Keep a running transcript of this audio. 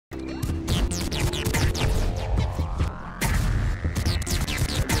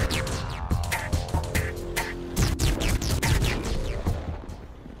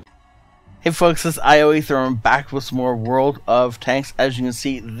Hey folks, this is ioEther. I'm back with some more World of Tanks. As you can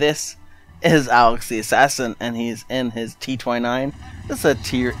see, this is Alex the Assassin, and he's in his T29. This is a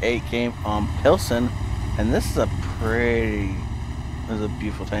tier 8 game on Pilsen, and this is a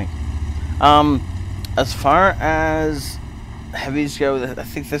beautiful tank. As far as heavies go, I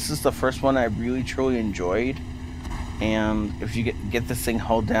think this is the first one I really truly enjoyed. And if you get this thing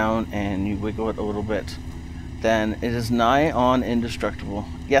held down and you wiggle it a little bit, then it is nigh on indestructible.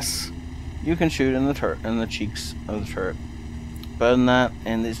 Yes, you can shoot in the cheeks of the turret. But other than that,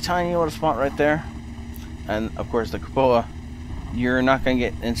 in this tiny little spot right there, and of course the cupola, you're not going to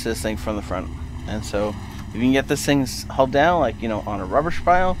get into this thing from the front. And so if you can get this thing held down, like, you know, on a rubbish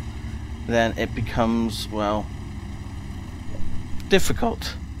pile, then it becomes, well,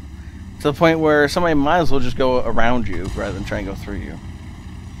 difficult. To the point where somebody might as well just go around you rather than try and go through you,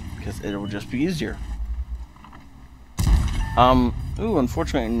 because it will just be easier. Ooh,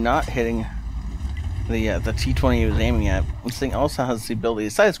 unfortunately not hitting the T20 he was aiming at. This thing also has the ability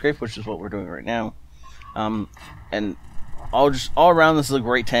to side scrape, which is what we're doing right now. And all around, this is a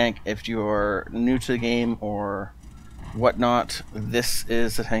great tank. If you are new to the game or whatnot, this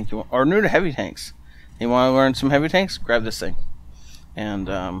is the tank you want. Or new to heavy tanks, you want to learn some heavy tanks, grab this thing. And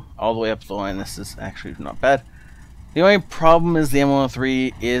all the way up the line, this is actually not bad. The only problem is the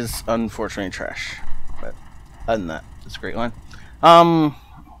M103 is unfortunately trash. But other than that, it's a great line. I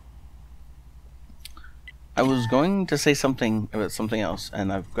was going to say something about something else,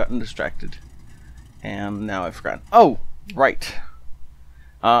 and I've gotten distracted, and now I've forgotten. Oh, right.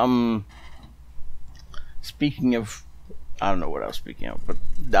 Speaking of, I don't know what I was speaking of, but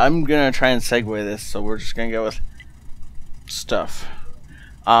I'm gonna try and segue this, so we're just gonna go with stuff.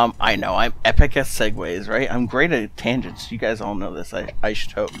 I know I'm epic at segues, right? I'm great at tangents. You guys all know this. I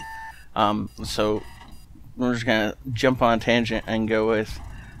should hope. So we're just gonna jump on a tangent and go with.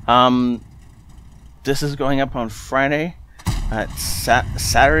 This is going up on Friday,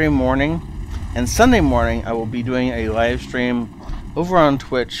 Saturday morning, and Sunday morning. I will be doing a live stream over on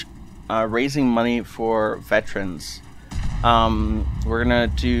Twitch, raising money for veterans. We're gonna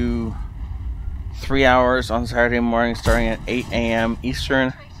do 3 hours on Saturday morning starting at 8 a.m.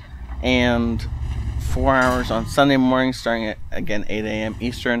 Eastern, and 4 hours on Sunday morning starting at, again, 8 a.m.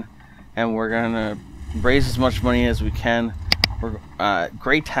 Eastern, and we're gonna raise as much money as we can.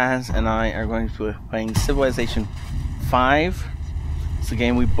 Great Taz and I are going to be playing Civilization 5. It's a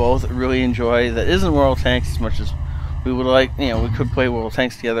game we both really enjoy that isn't World of Tanks as much as we would like. You know, we could play World of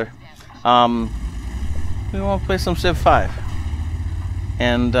Tanks together. We want to play some Civ 5.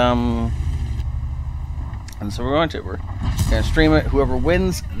 And so we're going to stream it. Whoever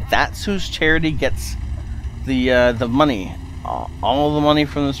wins, that's whose charity gets the money. All the money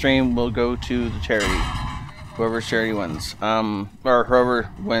from the stream will go to the charity. Whoever's charity wins, or whoever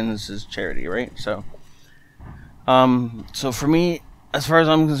wins is charity, right? So, so for me, as far as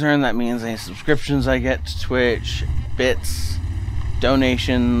I'm concerned, that means any subscriptions I get to Twitch, bits,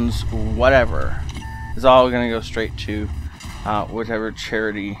 donations, whatever, is all going to go straight to whichever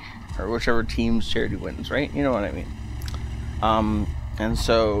charity or whichever team's charity wins, right? You know what I mean. And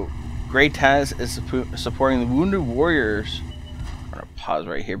so, Great Taz is supporting the Wounded Warriors. I'm gonna pause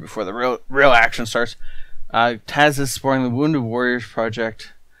right here before the real action starts. Taz is supporting the Wounded Warriors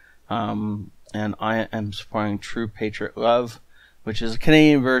project, and I am supporting True Patriot Love, which is a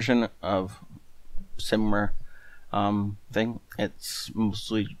Canadian version of similar thing. It's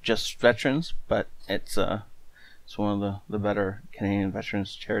mostly just veterans, but it's one of the better Canadian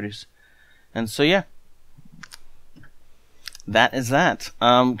veterans charities. And so yeah, that is that.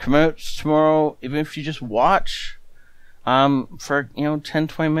 Come out tomorrow, even if you just watch for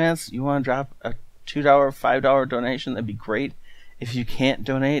 10-20 minutes. You want to drop a $2, $5 donation, that'd be great. If you can't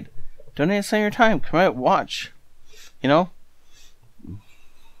donate some of your time. Come out, watch. You know,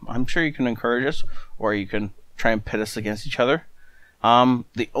 I'm sure you can encourage us, or you can try and pit us against each other.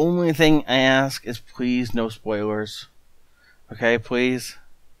 The only thing I ask is please no spoilers. Okay, please.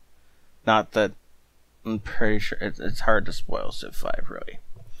 Not that I'm pretty sure it's hard to spoil Civ 5, really.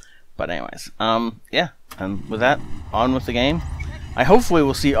 But anyways, yeah. And with that, on with the game. I hopefully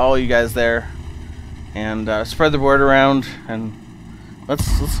will see all you guys there, and spread the word around, and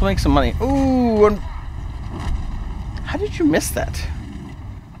let's make some money. Ooh, how did you miss that?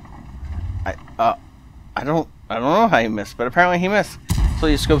 I don't know how he missed, but apparently he missed. So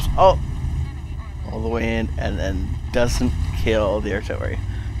he scopes all the way in and then doesn't kill the artillery.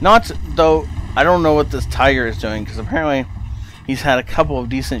 Not though. I don't know what this tiger is doing, because apparently he's had a couple of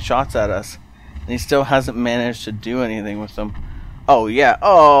decent shots at us, and he still hasn't managed to do anything with them. Oh yeah.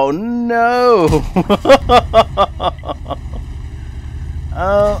 Oh no.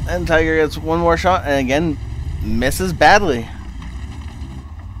 Oh, and Tiger gets one more shot, and again, misses badly.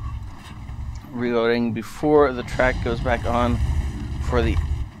 Reloading before the track goes back on for the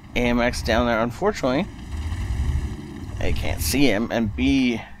AMX down there. Unfortunately, I can't see him, and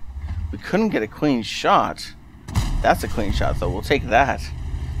B, we couldn't get a clean shot. That's a clean shot, though. We'll take that.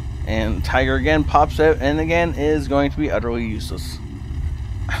 And Tiger again pops out, and again is going to be utterly useless.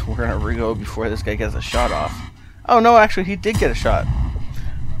 We're going to reload before this guy gets a shot off. Oh, no, actually, he did get a shot.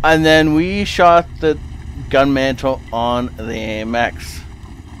 And then we shot the gun mantle on the AMX.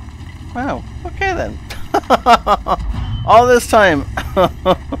 Wow, okay then. All this time,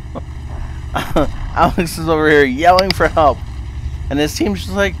 Alex is over here yelling for help. And his team's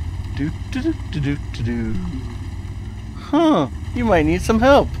just like, do. Huh, you might need some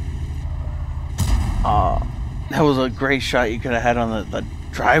help. That was a great shot you could have had on the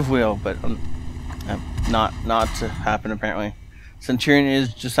drive wheel, but not to happen apparently. Centurion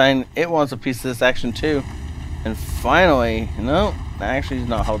is deciding it wants a piece of this action too. And finally, no, actually he's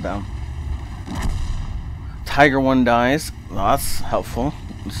not held down. Tiger 1 dies. Well, that's helpful.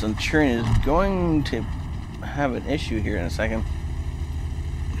 The Centurion is going to have an issue here in a second,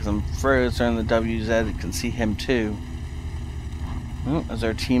 because I'm afraid it's on the WZ can see him too. Well, as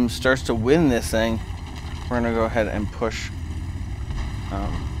our team starts to win this thing, we're going to go ahead and push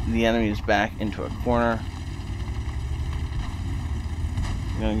the enemies back into a corner.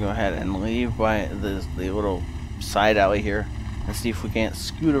 I'm going to go ahead and leave by the little side alley here and see if we can't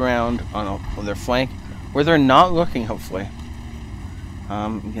scoot around on their flank where they're not looking, hopefully.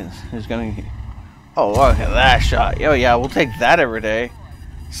 Who's going to... Oh, look at that shot. Oh, yeah, we'll take that every day.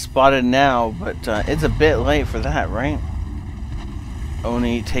 Spotted now, but it's a bit late for that, right?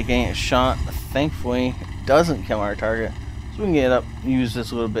 Oni taking a shot, thankfully, doesn't kill our target. So we can get up, use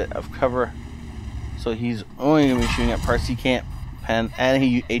this little bit of cover. So he's only going to be shooting at parts he can't pen, and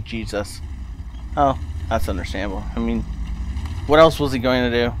he HGs us. Oh, that's understandable. I mean, what else was he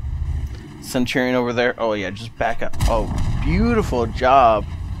going to do? Centurion over there. Oh yeah, just back up. Oh, beautiful job.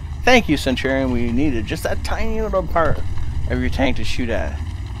 Thank you, Centurion. We needed just that tiny little part of your tank to shoot at.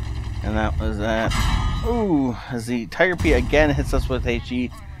 And that was that. Ooh, as the Tiger P again hits us with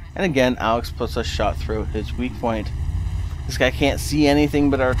HE. And again, Alex puts a shot through his weak point. This guy can't see anything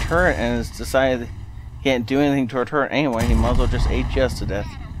but our turret and has decided he can't do anything to our turret anyway. He might as well just HE us to death.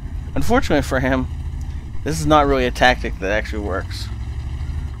 Unfortunately for him, this is not really a tactic that actually works.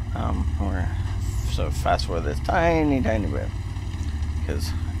 So fast forward this tiny bit,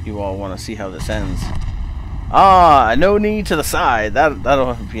 because you all want to see how this ends. Ah, no knee to the side.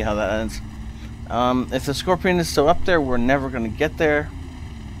 That'll be how that ends. If the Scorpion is still up there, we're never gonna get there.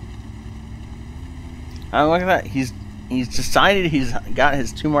 Look at that. He's decided he's got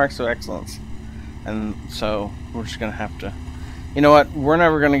his 2 marks of excellence, and so we're just gonna have to. You know what? We're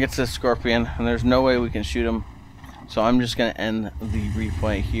never gonna get to the Scorpion, and there's no way we can shoot him. So I'm just gonna end the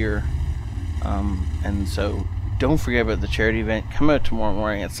replay here. And so don't forget about the charity event. Come out tomorrow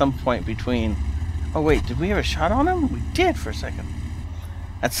morning at some point between... Oh wait, did we have a shot on him? We did for a second.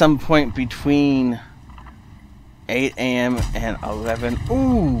 At some point between 8 a.m. and 11.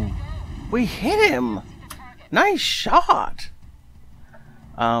 Ooh! We hit him! Nice shot!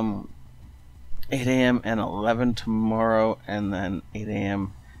 8 a.m. and 11 tomorrow, and then 8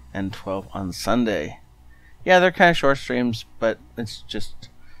 a.m. and 12 on Sunday. Yeah, they're kind of short streams, but it's just...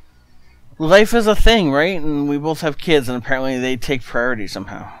 Life is a thing, right? And we both have kids, and apparently they take priority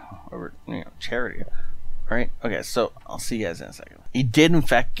somehow over, charity, right? Okay, so I'll see you guys in a second. He did, in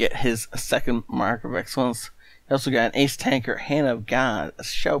fact, get his 2nd mark of excellence. He also got an Ace Tanker, Hand of God, a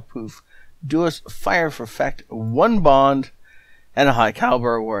Shell Poof, Duelist, Fire for Effect, 1 bond, and a High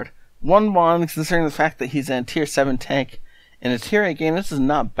Caliber award. 1 bond, considering the fact that he's in a Tier 7 tank. In a Tier 8 game, this is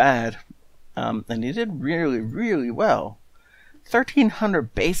not bad. And he did really well.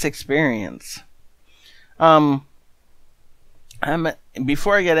 1,300 base experience. Before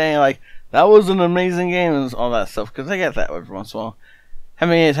I get any, like, that was an amazing game and all that stuff, because I get that every once in a while. How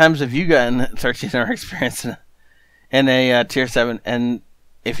many times have you gotten 1,300 experience in a Tier 7? And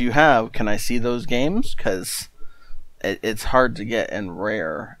if you have, can I see those games? Because it's hard to get and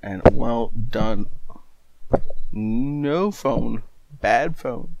rare. And well done. No phone. Bad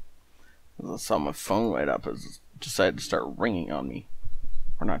phone. I saw my phone light up as it decided to start ringing on me.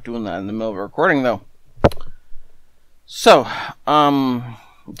 We're not doing that in the middle of a recording, though. So,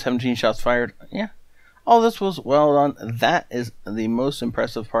 17 shots fired. Yeah, all this was well done. That is the most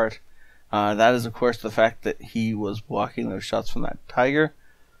impressive part. That is, of course, the fact that he was blocking those shots from that Tiger.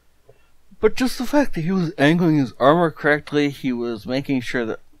 But just the fact that he was angling his armor correctly, he was making sure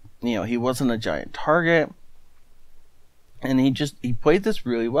that, he wasn't a giant target. and he played this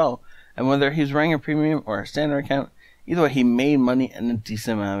really well. And whether he's running a premium or a standard account, either way, he made money and a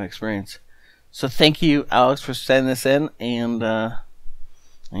decent amount of experience. So thank you, Alex, for sending this in, and I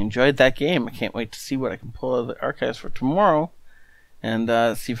enjoyed that game. I can't wait to see what I can pull out of the archives for tomorrow,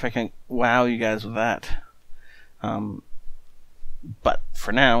 and see if I can wow you guys with that. But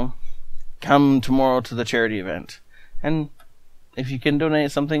for now, come tomorrow to the charity event, and if you can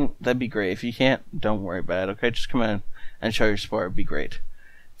donate something, that'd be great. If you can't, don't worry about it, okay? Just come in and show your support. It'd be great.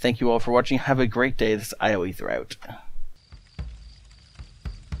 Thank you all for watching. Have a great day. This is ioEther out.